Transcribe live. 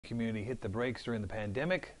community hit the brakes during the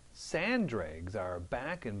pandemic, sand drags are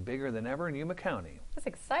back and bigger than ever in Yuma County. That's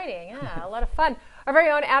exciting. Yeah, a lot of fun. Our very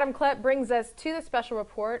own Adam Klepp brings us to the special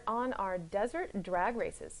report on our desert drag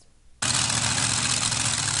races.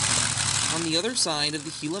 On the other side of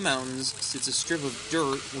the Gila Mountains sits a strip of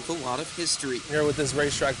dirt with a lot of history. Here with this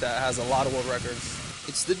racetrack that has a lot of world records.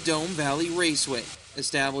 It's the Dome Valley Raceway.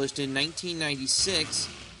 Established in 1996,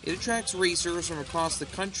 it attracts racers from across the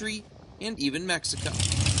country and even Mexico.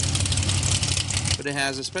 But it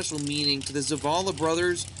has a special meaning to the Zavala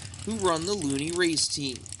brothers who run the Looney race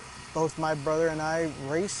team. Both my brother and I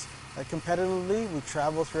race competitively. We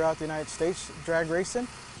travel throughout the United States drag racing.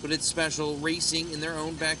 But it's special racing in their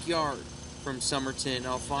own backyard. From Somerton,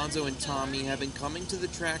 Alfonso and Tommy have been coming to the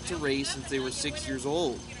track to race since they were 6 years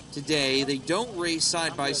old. Today, they don't race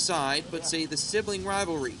side by side, but say the sibling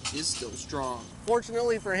rivalry is still strong.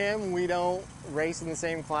 Fortunately for him, we don't race in the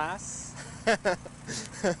same class.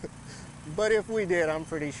 But if we did, I'm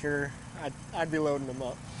pretty sure I'd be loading him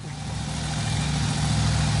up.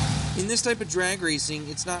 In this type of drag racing,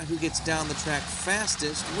 it's not who gets down the track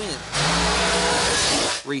fastest wins.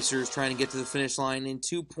 Racers trying to get to the finish line in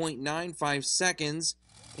 2.95 seconds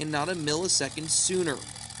and not a millisecond sooner,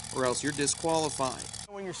 or else you're disqualified.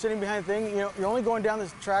 When you're sitting behind the thing, you're only going down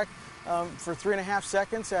this track for 3.5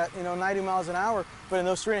 seconds at 90 miles an hour, but in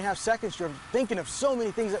those 3.5 seconds, you're thinking of so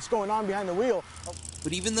many things that's going on behind the wheel.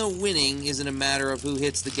 But even though winning isn't a matter of who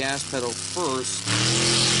hits the gas pedal first,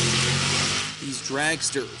 these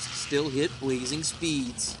dragsters still hit blazing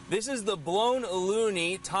speeds. This is the Blown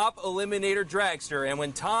Looney Top Eliminator Dragster, and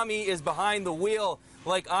when Tommy is behind the wheel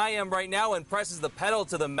like I am right now and presses the pedal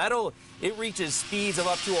to the metal, it reaches speeds of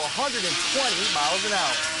up to 120 miles an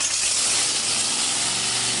hour.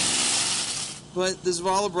 But the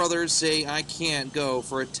Zavala brothers say I can't go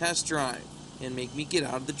for a test drive and make me get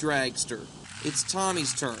out of the dragster. It's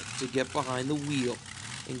Tommy's turn to get behind the wheel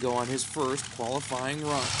and go on his first qualifying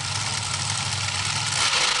run.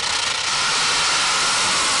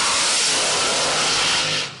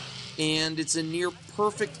 And it's a near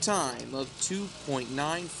perfect time of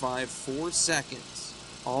 2.954 seconds.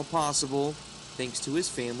 All possible thanks to his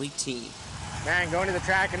family team. Man, going to the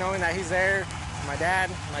track and knowing that he's there, my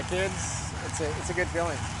dad, my kids, it's a good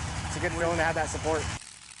feeling. It's a good feeling to have that support.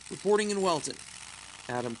 Reporting in Welton,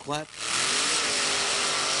 Adam Klepp,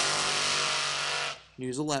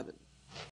 News 11.